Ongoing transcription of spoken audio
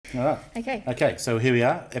All right. Okay. Okay, so here we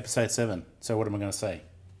are, episode 7. So what am I going to say?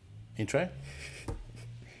 Intro?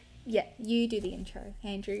 Yeah, you do the intro,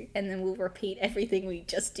 Andrew, and then we'll repeat everything we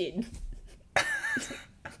just did.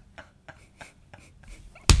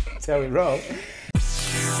 That's how we roll.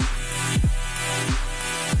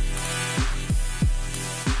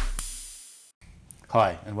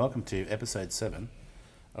 Hi, and welcome to episode 7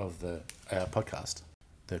 of our podcast,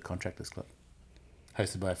 The Contractors Club.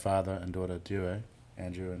 Hosted by father and daughter duo,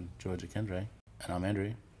 Andrew and Georgia Kendre. And I'm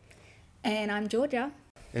Andrew. And I'm Georgia.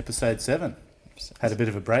 Episode 7. Had a bit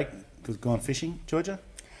of a break. Gone fishing, Georgia?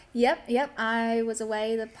 Yep. I was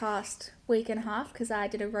away the past week and a half because I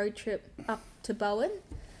did a road trip up to Bowen,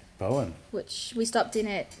 which we stopped in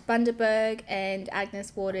at Bundaberg and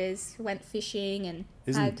Agnes Waters, went fishing and...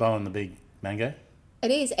 Isn't Bowen the big mango? It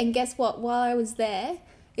is, and guess what? While I was there,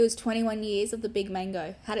 it was 21 years of the big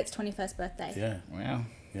mango. Had its 21st birthday. Yeah. Wow.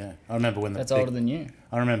 Yeah. I remember when That's older than you.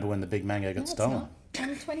 I remember when the big mango got stolen.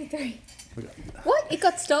 I'm 23. What? It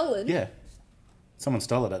got stolen? Yeah. Someone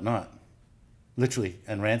stole it at night. Literally,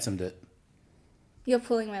 and ransomed it. You're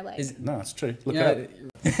pulling my leg. No, it's true. Look Yeah.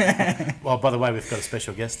 it up. Well, by the way, we've got a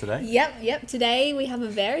special guest today. Yep. Today we have a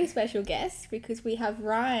very special guest because we have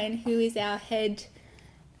Ryan, who is our head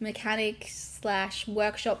mechanic /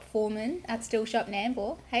 workshop foreman at Steel Shop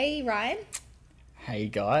Nambour. Hey, Ryan. Hey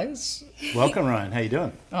guys. Welcome, Ryan. How you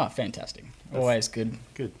doing? Oh, fantastic. Always good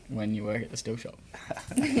Good. when you work at the steel shop.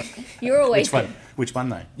 You're always Which one? Which one,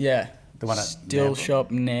 though? Yeah. The one at Steel Nambour? Shop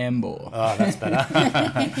Nambour. Oh, that's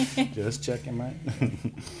better. Just checking, mate.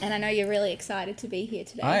 And I know you're really excited to be here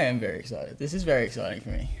today. I am very excited. This is very exciting for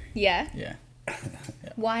me. Yeah? Yeah.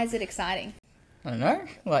 Why is it exciting? I don't know.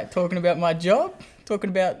 Like talking about my job, talking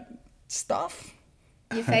about stuff,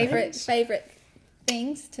 Your favourite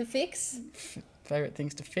things to fix? favorite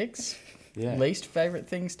things to fix, Yeah. least favorite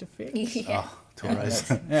things to fix. Yeah. Oh,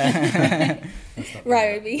 Torres.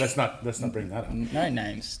 Right, Ruby. Let's not bring that up. No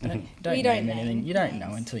names. Don't We name don't anything. name You don't know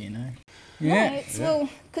names. until you know. No, well,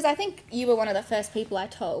 because I think you were one of the first people I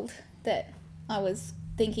told that I was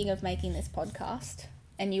thinking of making this podcast,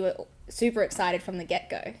 and you were super excited from the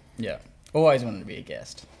get-go. Yeah. Always wanted to be a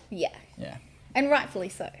guest. Yeah, Yeah. and rightfully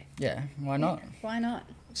so. Yeah. Why not? Why not?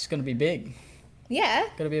 It's going to be big. Yeah,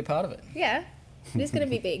 Got to be a part of it. yeah. It is going to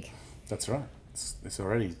be big. That's right. It's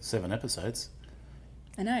already 7 episodes.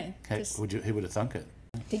 I know. Hey, Just- who would have thunk it?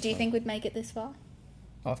 did you think we'd make it this far?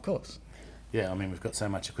 Oh, of course. Yeah, I mean, we've got so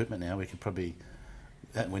much equipment now, we could probably...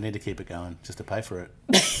 We need to keep it going just to pay for it.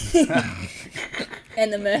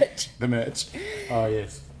 And the merch. The merch. Oh,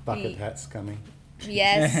 yes. Bucket hats coming.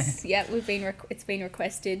 Yes, yep. It's been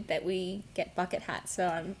requested that we get bucket hats,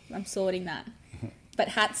 so I'm sorting that. But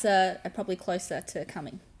hats are probably closer to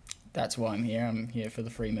coming. That's why I'm here. I'm here for the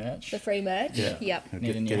free merch. The free merch. Yeah. Yep.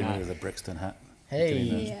 Need a new Getting hat. rid of the Brixton hat. Hey.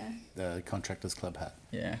 Yeah. The Contractors Club hat.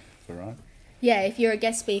 Yeah. All right. Yeah. If you're a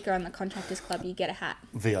guest speaker on the Contractors Club, you get a hat.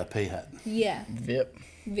 VIP hat. Yeah. VIP.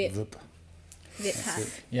 VIP Vip. hat.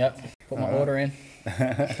 it. Yep. Put my order in.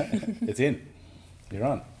 It's in. You're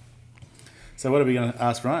on. So what are we going to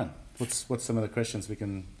ask Ryan? What's some of the questions we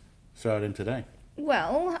can throw at him today?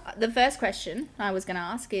 Well, the first question I was going to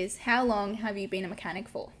ask is, how long have you been a mechanic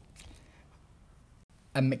for?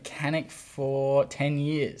 A mechanic for 10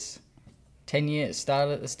 years. 10 years.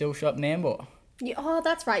 Started at the Steel Shop Nambour. Oh,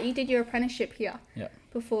 that's right. You did your apprenticeship here Yeah.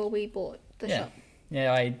 before we bought the Yeah. shop.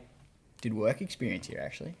 Yeah, I did work experience here,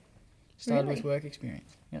 actually. Started Really? with work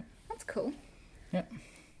experience. Yep. That's cool. Yep.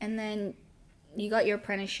 And then you got your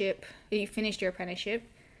apprenticeship. You finished your apprenticeship.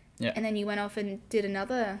 Yeah. And then you went off and did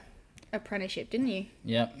another apprenticeship, didn't you?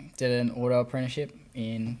 Yep. Did an auto apprenticeship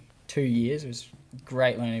in 2 years. It was a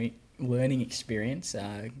great learning experience.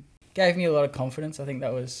 Gave me a lot of confidence. I think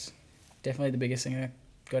that was definitely the biggest thing I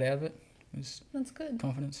got out of it. Was That's good.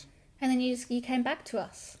 confidence. And then you came back to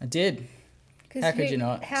us. I did. 'Cause How could you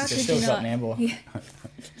not? How It's could Steel you Shop not? Nambour. Yeah.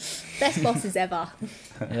 Best bosses ever.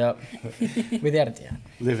 Yep. Without a doubt.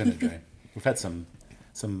 Living a dream. We've had some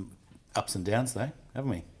ups and downs though, haven't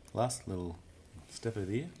we? Last little step of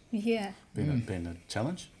the year. Yeah. Been a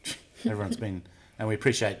challenge. Everyone's been, and we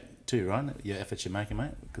appreciate too, Ryan, your efforts you're making,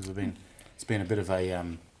 mate, because it's been a bit of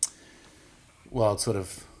a wild sort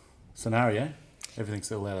of scenario. Everything's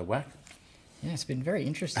still out of whack. Yeah, it's been very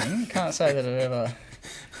interesting. Can't say that I've ever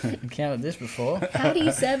encountered this before. How do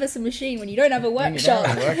you service a machine when you don't have a When you workshop?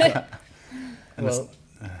 don't have a workshop. And Well,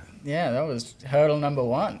 yeah, that was hurdle number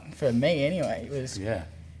 1 for me anyway. It was Yeah,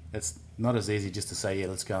 it's not as easy just to say, yeah,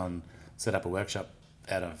 let's go and set up a workshop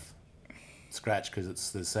out of scratch,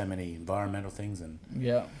 because there's so many environmental things and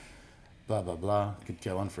yeah, blah blah blah. Could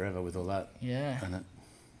go on forever with all that. yeah. And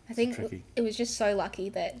I think tricky. it was just so lucky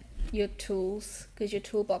that your tools, because your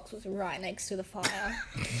toolbox was right next to the fire.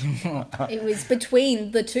 It was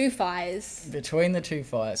between the two fires. Between the two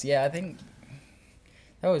fires. Yeah, I think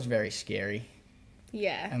that was very scary.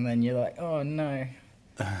 Yeah. And then you're like, oh no.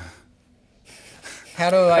 How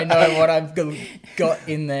do I know what I've got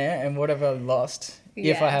in there and what have I lost?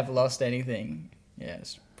 If I have lost anything. Yeah,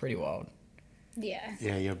 it's pretty wild. Yeah.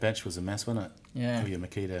 Yeah, your bench was a mess, wasn't it? Yeah. All your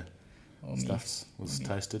Makita stuff was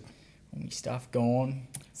toasted. All my stuff gone.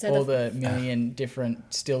 So all the million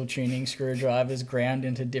different steel tuning screwdrivers ground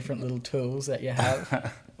into different little tools that you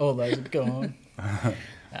have. All those are gone.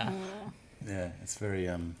 Yeah, it's very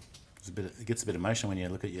it gets a bit emotional when you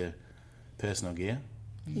look at your personal gear.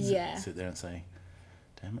 Yeah. Sit there and say,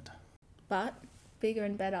 damn it. But bigger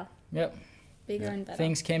and better. Yep. Bigger and better.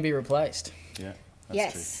 Things can be replaced. Yeah.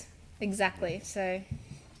 Yes. True. Exactly. So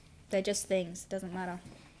they're just things. It doesn't matter.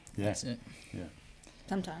 Yeah. That's it. Yeah.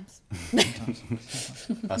 Sometimes.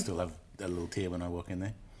 I still have that little tear when I walk in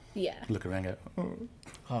there. Yeah. Look around and go,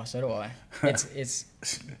 Oh, so do I. It's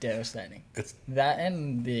devastating. It's that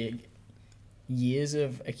and the years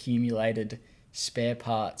of accumulated spare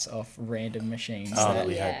parts off random machines that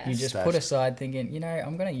we had you just stashed. put aside thinking,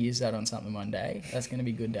 I'm going to use that on something one day. That's going to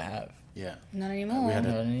be good to have. Yeah. Not anymore. We had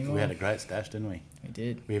Not anymore. We had a great stash, didn't we? We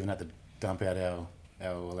did. We even had to dump out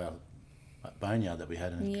our boneyard that we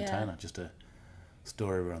had in a container just to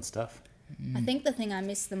store everyone's stuff. I think the thing I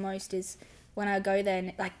miss the most is when I go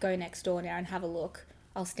there, like go next door now and have a look,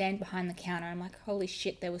 I'll stand behind the counter. I'm like, holy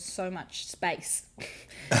shit, there was so much space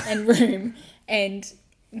and room. And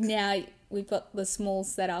now we've got the small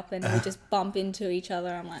setup and we just bump into each other.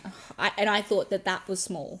 I'm like, I thought that was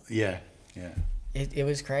small. Yeah, yeah. It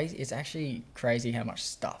was crazy. It's actually crazy how much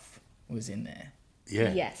stuff was in there.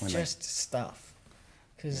 Yeah. Yes. Just stuff.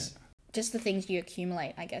 Because just the things you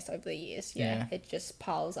accumulate, I guess, over the years. Yeah. It just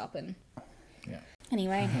piles up and... Yeah.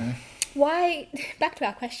 Anyway, why... Back to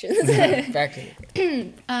our questions. Back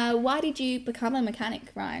to why did you become a mechanic,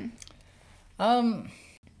 Ryan?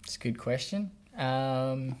 It's a good question. Ooh,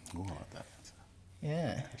 I like that.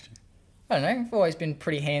 Yeah. I don't know. I've always been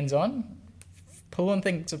pretty hands-on. Pulling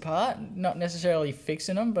things apart, not necessarily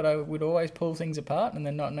fixing them, but I would always pull things apart and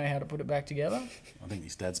then not know how to put it back together. I think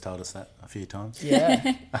his dad's told us that a few times.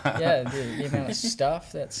 Yeah. Yeah, the amount of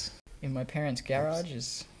stuff that's in my parents' garage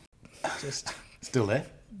is just... Still there?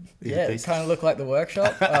 Yeah, it kind of looked like the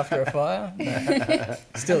workshop after a fire.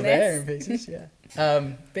 Still there in pieces, yeah.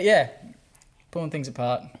 But yeah, pulling things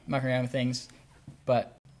apart, mucking around with things,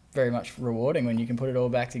 but very much rewarding when you can put it all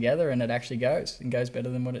back together and it actually goes better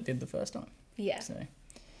than what it did the first time. Yeah. So,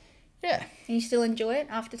 yeah. And you still enjoy it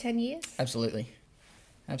after 10 years? Absolutely.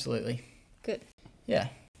 Good. Yeah.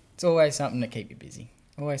 It's always something to keep you busy.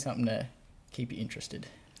 Always something to keep you interested.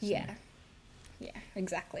 So, Yeah,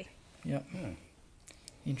 exactly. Yep.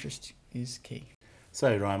 Interest is key.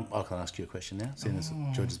 So, Ryan, I can ask you a question now, seeing as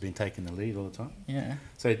George has been taking the lead all the time. Yeah.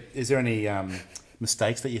 So, is there any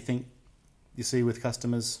mistakes that you think you see with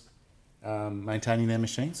customers maintaining their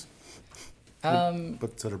machines?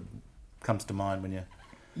 What sort of comes to mind when you...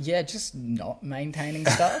 Yeah, just not maintaining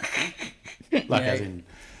stuff. as in...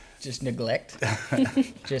 Just neglect.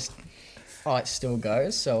 Just, it still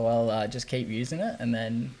goes, so I'll just keep using it and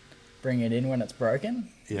then bring it in when it's broken.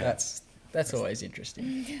 Yeah. That's always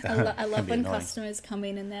interesting. I love when customers come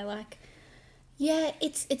in and they're like, yeah,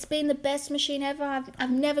 it's been the best machine ever.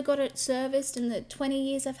 I've never got it serviced in the 20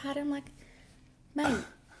 years I've had it. I'm like, mate,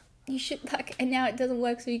 you should and now it doesn't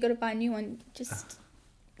work, so you got to buy a new one. Just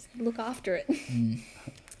look after it.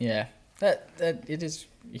 Yeah, that it is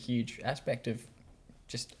a huge aspect of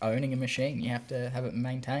just owning a machine. You have to have it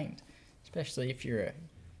maintained, especially if you're a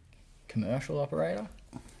commercial operator.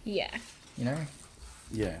 Yeah.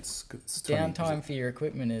 Yeah, it's good. Downtime for your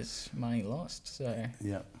equipment is money lost. So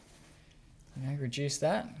yeah, reduce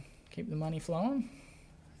that, keep the money flowing.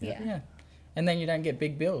 Yeah. And then you don't get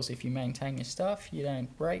big bills if you maintain your stuff. You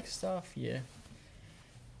don't break stuff. You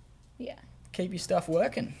keep your stuff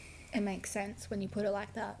working. It makes sense when you put it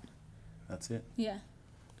like that. That's it. Yeah.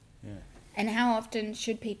 Yeah. And how often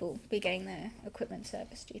should people be getting their equipment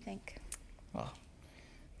serviced, do you think? Oh,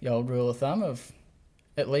 the old rule of thumb of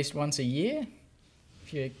at least once a year.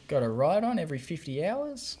 If you got a ride on every 50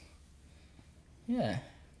 hours. Yeah.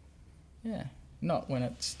 Not when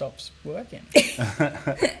it stops working.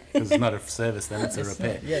 Because it's not a service then, it's a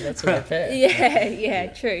repair. That's a repair. Yeah,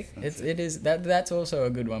 true. It is that's also a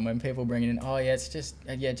good one when people bring it in. Oh yeah,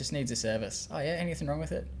 it just needs a service. Oh yeah, anything wrong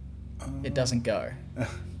with it? It doesn't go.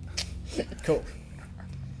 Cool.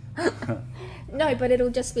 No, but it'll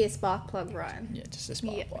just be a spark plug, Ryan. Yeah, just a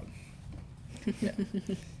spark plug. Yeah.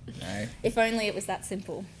 No. If only it was that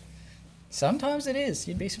simple. Sometimes it is.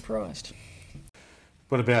 You'd be surprised.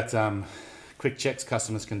 What about quick checks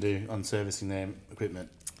customers can do on servicing their equipment?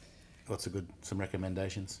 What's some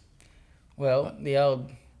recommendations? Well, the old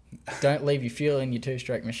don't leave your fuel in your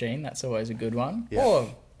two-stroke machine. That's always a good one. Yeah. Or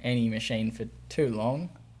any machine for too long.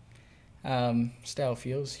 Stale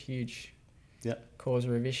fuel's huge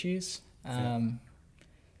causer of issues.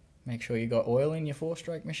 Make sure you got oil in your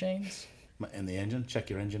four-stroke machines. In the engine, check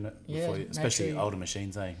your engine before especially older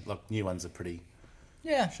machines. Like new ones are pretty.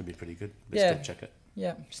 Yeah, should be pretty good. But still check it.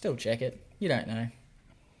 Yeah, still check it. You don't know.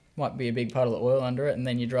 Might be a big puddle of oil under it, and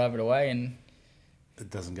then you drive it away, and it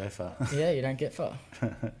doesn't go far. Yeah, you don't get far.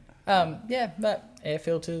 But air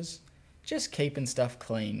filters, just keeping stuff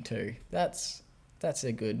clean too. That's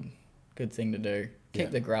a good thing to do. Keep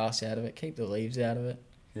the grass out of it. Keep the leaves out of it.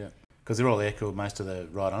 Yeah. Because they're all air-cooled, most of the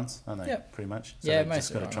ride-ons, aren't they? Yep. Pretty much. So yeah, most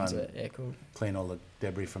of the ride-ons are air-cooled. Clean all the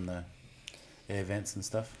debris from the air vents and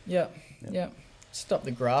stuff. Yeah. Stop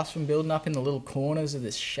the grass from building up in the little corners of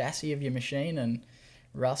this chassis of your machine and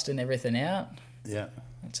rusting everything out. Yeah.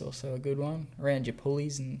 That's also a good one. Around your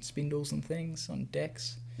pulleys and spindles and things on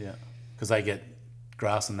decks. Yeah. Because they get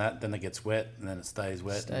grass and that, then it gets wet, and then it stays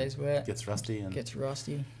wet. Gets rusty.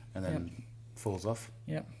 And then falls off.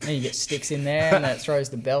 Yep. And you get sticks in there and that throws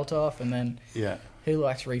the belt off, and then who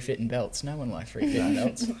likes refitting belts? No one likes refitting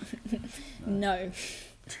belts. No.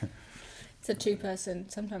 It's a 2-person,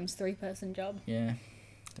 sometimes 3-person job. Yeah.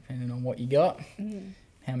 Depending on what you got,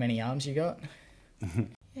 how many arms you got.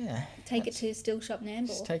 Yeah. Take it to Steel Shop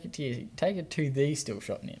Nambour. Take it to the Steel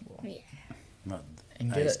Shop Nambour. Yeah. Not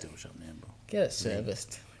Steel Shop Nambour. Get it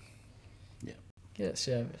serviced. Yeah. Get it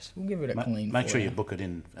serviced. We'll give it a clean. Make sure you book it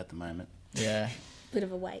in at the moment. Yeah. Bit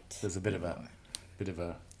of a wait. There's a bit of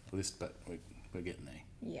a list, but we're getting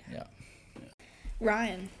there. Yeah.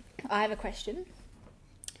 Ryan, I have a question.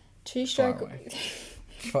 Two-stroke.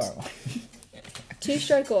 Far away.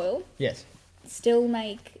 Two-stroke oil. Yes. Still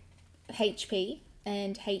make HP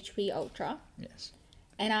and HP Ultra. Yes.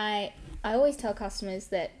 And I always tell customers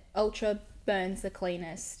that Ultra burns the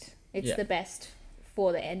cleanest. It's the best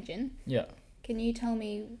for the engine. Yeah. Can you tell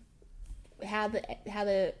me how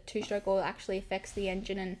the two-stroke oil actually affects the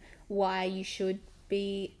engine and why you should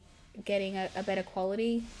be getting a better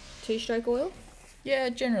quality two-stroke oil? Yeah,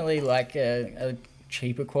 generally like a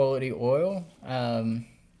cheaper quality oil. The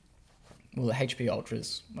HP Ultra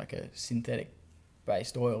is like a synthetic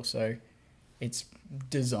based oil, so it's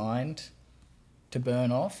designed to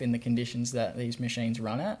burn off in the conditions that these machines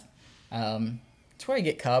run at. That's why you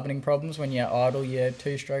get carboning problems when you idle your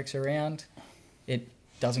two-strokes around. It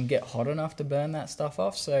doesn't get hot enough to burn that stuff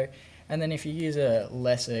off. So, and then if you use a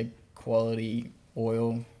lesser quality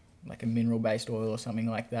oil, like a mineral-based oil or something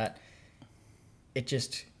like that, it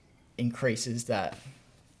just increases that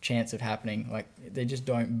chance of happening. Like, they just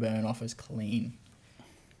don't burn off as clean.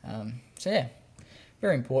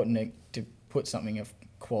 Very important to put something of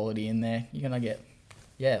quality in there. You're going to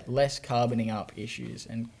get less carboning up issues,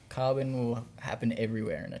 and carbon will happen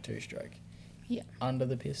everywhere in a two-stroke. Yeah. Under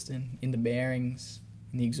the piston, in the bearings,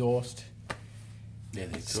 in the exhaust. Yeah,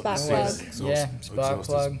 the spark plug. Spark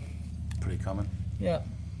plug. Pretty common. Yeah.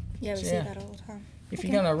 Yeah, we see that all the time. If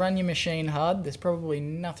you're going to run your machine hard, there's probably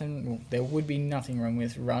there would be nothing wrong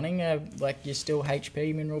with running like your still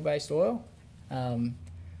HP mineral-based oil.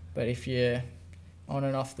 But if you're on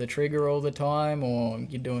and off the trigger all the time, or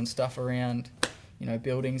you're doing stuff around,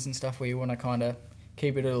 buildings and stuff where you want to kind of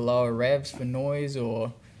keep it at a lower revs for noise,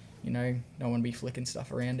 or, don't want to be flicking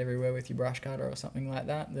stuff around everywhere with your brush cutter or something like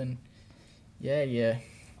that, then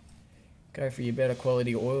go for your better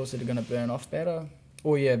quality oils that are going to burn off better.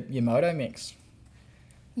 Or your Moto Mix.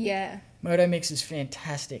 Yeah. Moto Mix is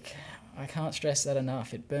fantastic. I can't stress that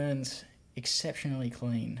enough. It burns exceptionally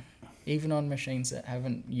clean. Even on machines that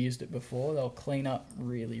haven't used it before, they'll clean up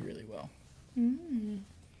really, really well.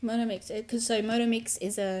 Moto Mix. So Moto Mix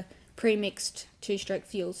is a pre-mixed two-stroke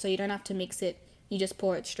fuel, so you don't have to mix it. You just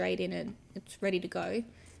pour it straight in and it's ready to go.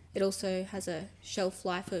 It also has a shelf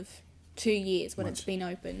life of 2 years when it's been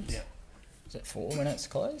opened. Yeah. Is it 4 minutes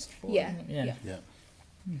closed? Yeah.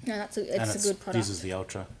 No, it's a good product. It uses the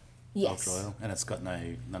Ultra Yes. oil, and it's got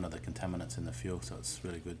none of the contaminants in the fuel, so it's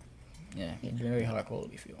really good. Yeah, very high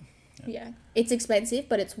quality fuel. Yeah. It's expensive,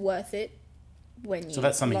 but it's worth it when you. So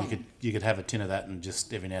that's something you could have a tin of that and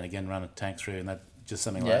just every now and again run a tank through, and that just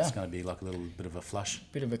something like that's going to be like a little bit of a flush.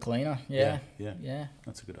 Bit of a cleaner. Yeah.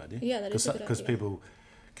 That's a good idea. Yeah, that is a good idea. Because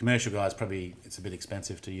commercial guys, probably it's a bit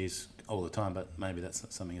expensive to use all the time, but maybe that's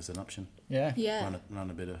something as an option. Yeah. Run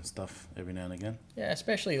a bit of stuff every now and again. Yeah,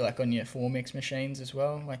 especially like on your 4-mix machines as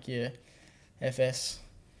well, like your FS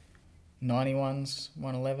 91s,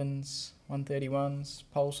 111s, 131s,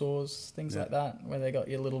 pole saws, things like that, where they got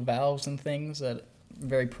your little valves and things that are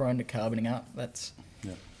very prone to carboning up. That's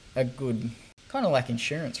a good, kind of like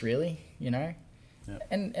insurance, really, you know? Yeah.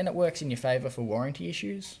 And it works in your favour for warranty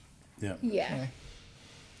issues. Yeah. Yeah.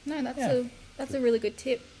 No, that's a really good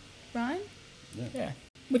tip, Ryan. Yeah.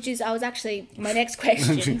 Which is, I was actually, my next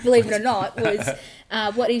question, believe it or not, was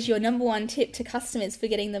what is your number one tip to customers for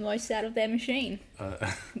getting the most out of their machine?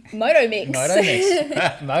 Motomix.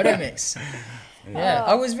 Motomix. Yeah,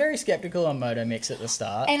 I was very skeptical on Motomix at the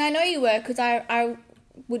start. And I know you were, because I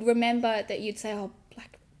would remember that you'd say, oh,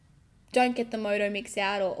 like, don't get the Motomix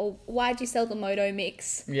out, or why'd you sell the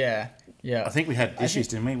Motomix? Yeah. I think we had issues,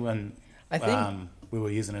 didn't we, when we were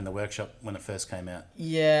using it in the workshop when it first came out?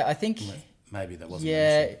 Yeah, I think... Maybe that wasn't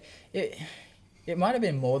an issue. It might have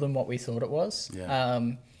been more than what we thought it was. Yeah.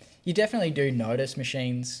 You definitely do notice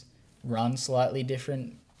machines run slightly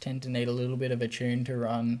different, tend to need a little bit of a tune to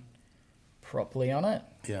run properly on it.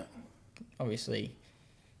 Yeah. Obviously,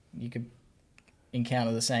 you could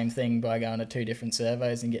encounter the same thing by going to 2 different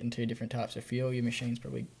servos and getting 2 different types of fuel. Your machine's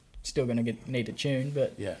probably still going to need a tune,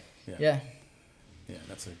 but... Yeah,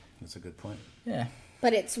 that's a good point. Yeah.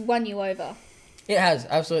 But it's won you over. It has,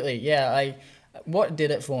 absolutely. Yeah, what did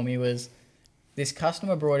it for me was this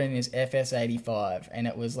customer brought in his FS85, and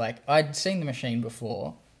it was like, I'd seen the machine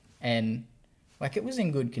before, and like it was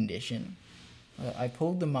in good condition. I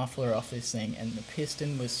pulled the muffler off this thing, and the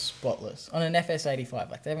piston was spotless on an FS85.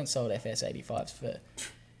 Like, they haven't sold FS85s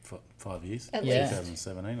for 5 years. At least.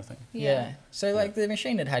 2017, I think. Yeah. So like the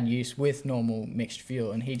machine had use with normal mixed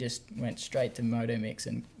fuel, and he just went straight to Motomix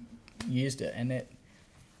and used it, and it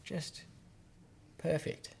just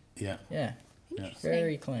perfect. Yeah. Yeah.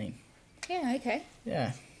 Very clean. Yeah, okay.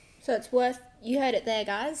 Yeah. So it's worth, you heard it there,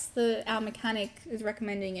 guys. Our mechanic is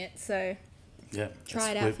recommending it, so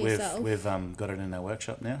try it out for yourself. We've got it in our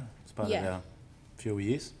workshop now. It's part of our fuel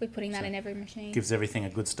years. We're putting that in every machine. Gives everything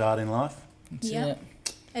a good start in life. Yeah.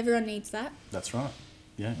 Everyone needs that. That's right.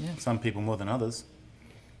 Yeah. Some people more than others.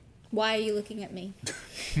 Why are you looking at me?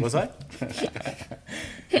 Was I?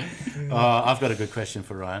 I've got a good question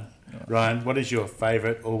for Ryan. Ryan, what is your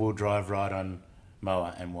favourite all-wheel drive ride-on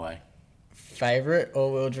mower and why? Favourite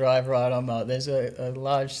all-wheel drive ride-on mower? There's a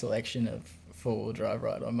large selection of four-wheel drive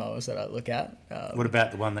ride-on mowers that I look at. What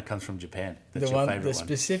about the one that comes from Japan? That's your favourite one? The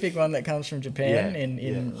specific one that comes from Japan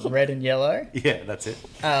in red and yellow. Yeah, that's it.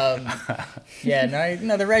 No,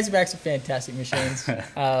 the Razorbacks are fantastic machines.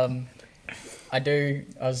 I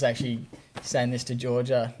was actually saying this to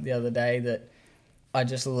Georgia the other day that I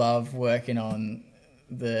just love working on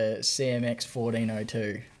the CMX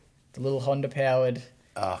 1402, the little Honda powered.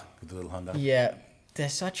 The little Honda. Yeah, they're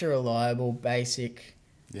such a reliable, basic,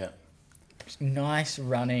 nice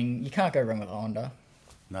running. You can't go wrong with a Honda.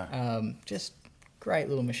 No. Just great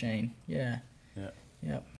little machine. Yeah. Yeah.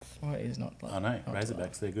 Yep. What is not like? I know,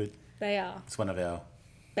 Razorbacks, they're good. They are. It's one of our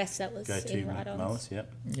best sellers go-to ride-ons. mowers.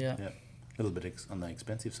 Yep. Yeah. Yep. A little bit on the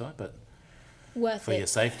expensive side, but worth for it. your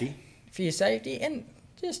safety. For your safety, and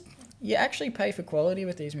just you actually pay for quality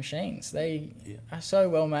with these machines. They are so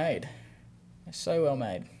well made. They're so well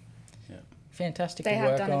made. Yeah. Fantastic They to have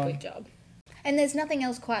work done on. a good job. And there's nothing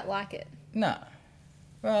else quite like it. No.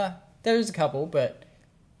 Well, there is a couple, but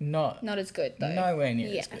not as good though. Nowhere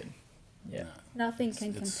near as good. Yeah. Nothing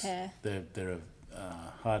can compare. They're a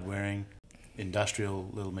hard-wearing, industrial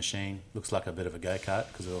little machine. Looks like a bit of a go-kart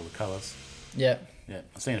because of all the colours. Yeah. Yeah.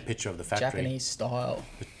 I've seen a picture of the factory. Japanese style.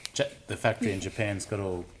 The factory in Japan's got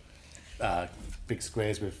all big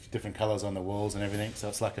squares with different colours on the walls and everything. So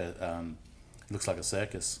it's like looks like a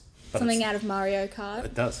circus. But something out of Mario Kart.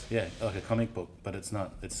 It does, yeah, like a comic book, but it's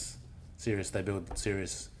not. It's serious. They build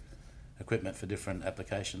serious equipment for different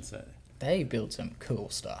applications. So they build some cool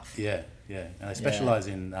stuff. Yeah, and they specialise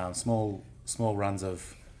in small runs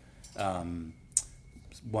of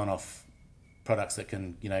one-off products that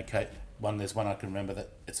can, there's one I can remember that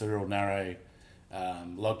it's a real narrow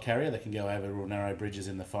log carrier that can go over real narrow bridges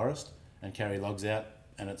in the forest and carry logs out,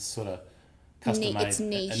 and it's sort of custom made, it's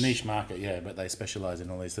niche. a niche market, but they specialise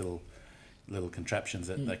in all these little contraptions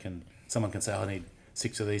that they can. Someone can say, I need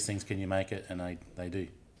 6 of these things. Can you make it? And they do.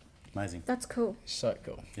 Amazing. That's cool. So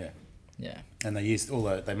cool. Yeah. Yeah. And they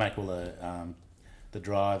make all the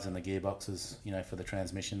drives and the gearboxes, for the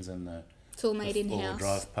transmissions and it's all made in-house. All the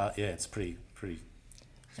drive part. Yeah, it's pretty.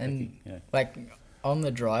 And yeah. On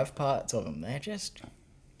the drive parts of them, they're just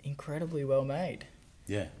incredibly well made.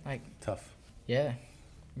 Yeah. Tough. Yeah.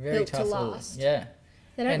 Very built tough. To last. Yeah.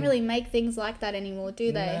 They don't really make things like that anymore,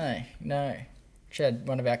 do they? No. Chad,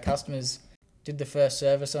 one of our customers, did the first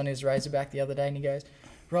service on his Razorback the other day, and he goes,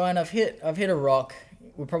 "Ryan, I've hit a rock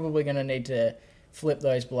we're probably going to need to flip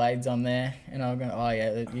those blades on there. And I'm going, oh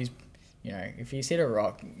yeah, if he's hit a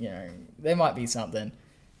rock, there might be something.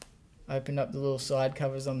 Opened up the little side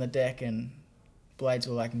covers on the deck and blades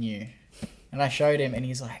were like new. And I showed him and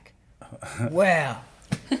he's like, wow.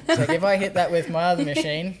 It's like, if I hit that with my other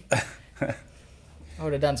machine, I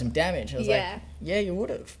would have done some damage. I was like, yeah, you would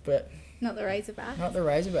have, but... Not the Razorback. Not the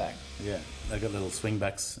Razorback. Yeah, they got little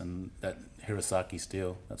swingbacks and that Hirosaki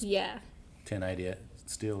steel. That's 1080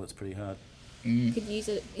 steel. That's pretty hard. You could use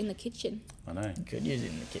it in the kitchen. I know. You could use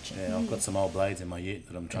it in the kitchen. Yeah, I've got some old blades in my ute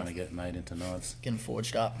that I'm trying to get made into knives. Getting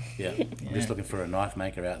forged up. Yeah, I'm just looking for a knife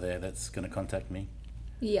maker out there that's going to contact me.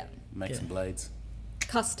 Yeah. Make some blades.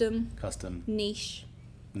 Custom. Niche.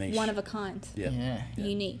 One of a kind. Yeah.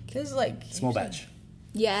 Unique. There's like... Small batch.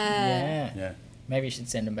 Yeah. Maybe you should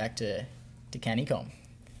send them back to Canicom.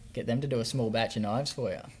 Get them to do a small batch of knives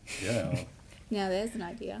for you. Yeah. Well, now there's an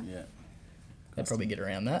idea. Yeah. They'll probably get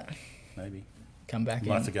around that. Maybe. Come back I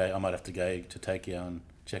might have to go to Tokyo and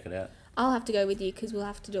check it out. I'll have to go with you because we'll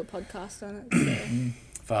have to do a podcast on it.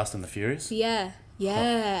 So. Fast and the Furious? Yeah.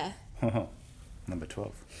 Number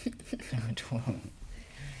 12. Number 12.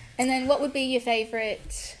 And then what would be your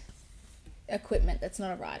favourite equipment that's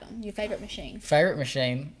not a ride-on? Your favourite machine? Favourite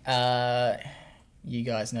machine? You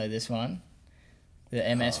guys know this one. The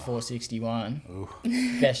MS461. Ooh.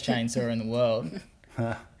 Best chainsaw in the world.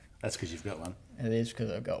 That's because you've got one. It is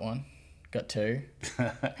because I've got one. Got two.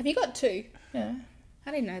 Have you got two? Yeah.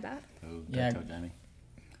 I didn't know that. Oh, don't tell Jamie.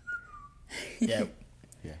 Yeah.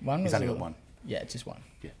 Yeah. One He's was only got one. Yeah, just one.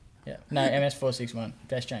 Yeah. No, MS461.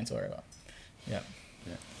 Best chainsaw ever. Yeah.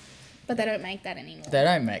 But they don't make that anymore. They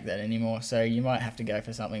don't make that anymore, so you might have to go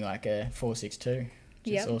for something like a 462,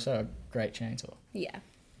 which is also a great chainsaw. Yeah.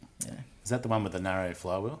 Is that the one with the narrow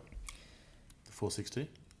flywheel? The 462?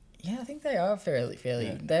 Yeah, I think they are fairly.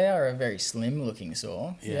 They are a very slim looking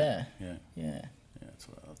saw. Yeah. That's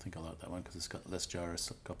what I think I like that one because it's got less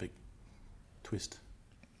gyroscopic twist.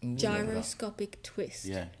 Gyroscopic twist.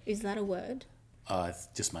 Yeah. Is that a word? I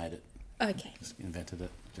just made it. Okay. Just invented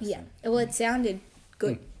it. Well, it sounded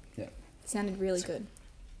good. Yeah. It sounded really good.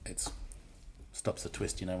 It stops the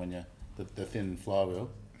twist, when you the thin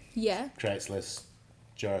flywheel. Yeah. Creates less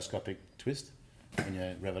gyroscopic twist when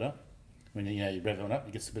you rev it up. When you rev it up,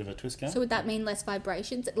 it gets a bit of a twist going. So would that mean less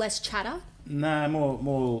vibrations, less chatter?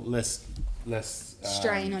 No, less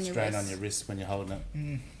strain on your wrist when you're holding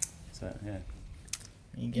it. So yeah.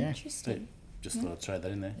 There you go. Interesting. Just thought I'd throw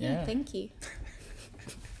that in there. Yeah. Thank you.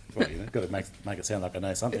 Well, got to make it sound like I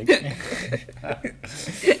know something.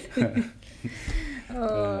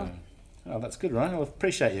 Oh, that's good, Ryan. I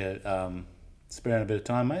appreciate you sparing a bit of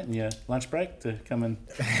time, mate, in your lunch break to come and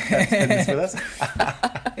spend this with us.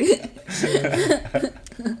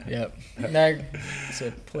 Yep. No, it's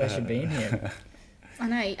a pleasure being here. I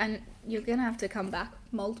know, and you're going to have to come back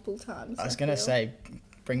multiple times. I was going to say,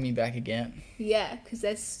 bring me back again. Yeah, because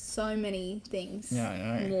there's so many things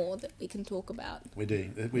more that we can talk about. We do.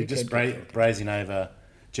 We're just brazing over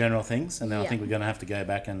general things, and then I think we're going to have to go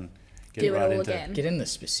back and get get in the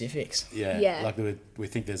specifics. Yeah. Like we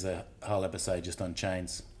think there's a whole episode just on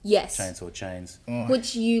chains. Yes. Chainsaw chains. Oh.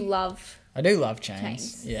 Which you love. I do love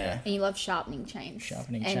chains. Yeah. And you love sharpening chains.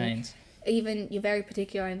 Chains. Even you're very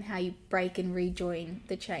particular in how you break and rejoin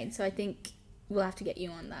the chain. So I think we'll have to get you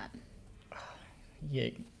on that. Yeah,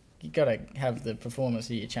 you got to have the performance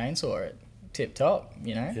of your chainsaw at tip top,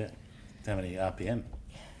 Yeah. How many RPM?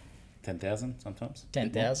 10,000 sometimes?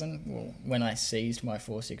 10,000. Well, when I seized my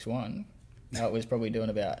 461, it was probably doing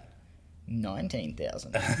about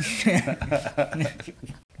 19,000.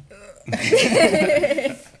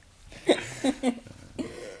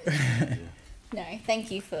 No,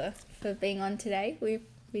 thank you for being on today. We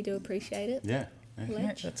do appreciate it. Yeah.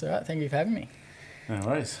 That's all right. Thank you for having me. No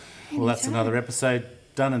worries. Well, that's another episode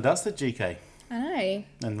done and dusted, GK. I know.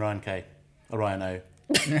 And Ryan K. Or Ryan O.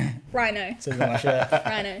 Rhino. Says on my shirt.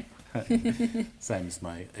 Rhino. Same as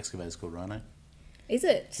my excavator's called Rhino. Is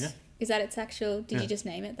it? Yeah. Is that its actual... Did you just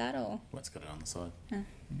name it that, or...? Well, it's got it on the side. Oh.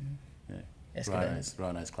 Yeah.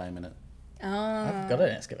 Rhino's claiming it. Oh. I've got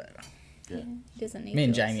an excavator. Yeah. It doesn't need Me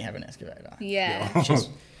and yours. Jamie have an excavator. Yeah.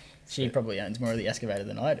 She probably owns more of the excavator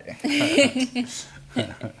than I do.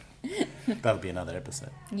 That'll be another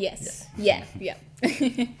episode. Yes. Yeah.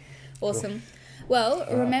 Awesome. Cool. Well,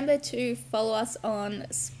 remember to follow us on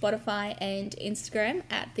Spotify and Instagram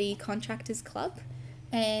at The Contractors Club,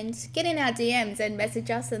 and get in our DMs and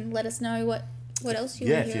message us and let us know what else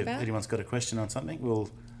you want to hear about. If anyone's got a question on something, we'll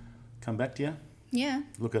come back to you. Yeah.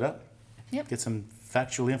 Look it up. Yep. Get some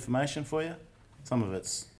factual information for you. Some of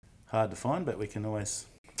it's hard to find, but we can always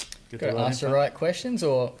Get Got to ask the info. right questions,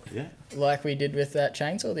 or Yeah. like we did with that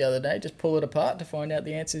chainsaw the other day, just pull it apart to find out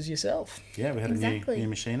the answers yourself. Yeah, we had a Exactly. new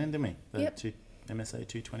machine in, didn't we? The Yep. MSA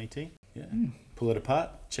 220T. Yeah. Pull it apart,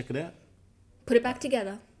 check it out. Put it back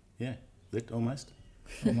together. Yeah. Lit almost.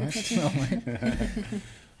 Almost.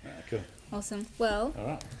 Cool. Awesome. Well, All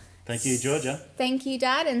right. Thank you, Georgia. thank you,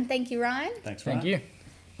 Dad, and thank you, Ryan. Thanks, Thank Ryan. you.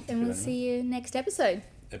 And we'll on see you next episode.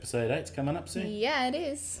 Episode 8's coming up soon. Yeah, it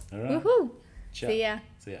is. All right. Woohoo. Ciao. See ya.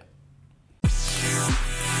 See ya.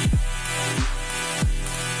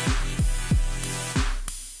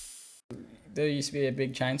 There used to be a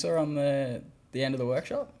big chainsaw on the end of the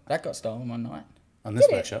workshop. That got stolen one night. On this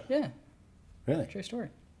Did it? workshop? Yeah, Really? true story.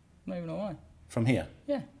 Not even a lie. From here?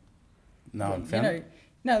 Yeah. No one You found know, it?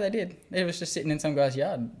 no, they did. It was just sitting in some guy's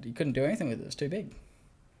yard. You couldn't do anything with it. It was too big.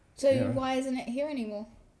 So Yeah. why isn't it here anymore?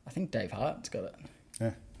 I think Dave Hart's got it.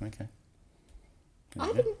 Yeah, okay. There I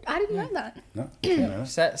you go. didn't know that. No, didn't know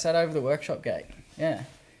that. Sat over the workshop gate. Yeah.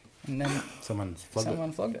 And then Someone's flogged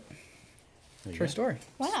someone flogged it. it. There you True go. story.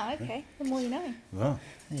 Wow. Okay. The more you know. Well,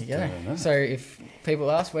 There you Fair go. enough. So if people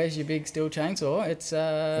ask, where's your big steel chainsaw? It's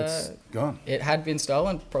it's gone. it had been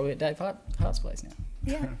stolen, probably at Dave Hart's place now.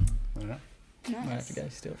 Yeah. All right. Might have Nice. to go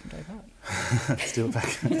steal it from Dave Hart. Still back.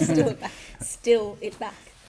 Still it back. Still it back.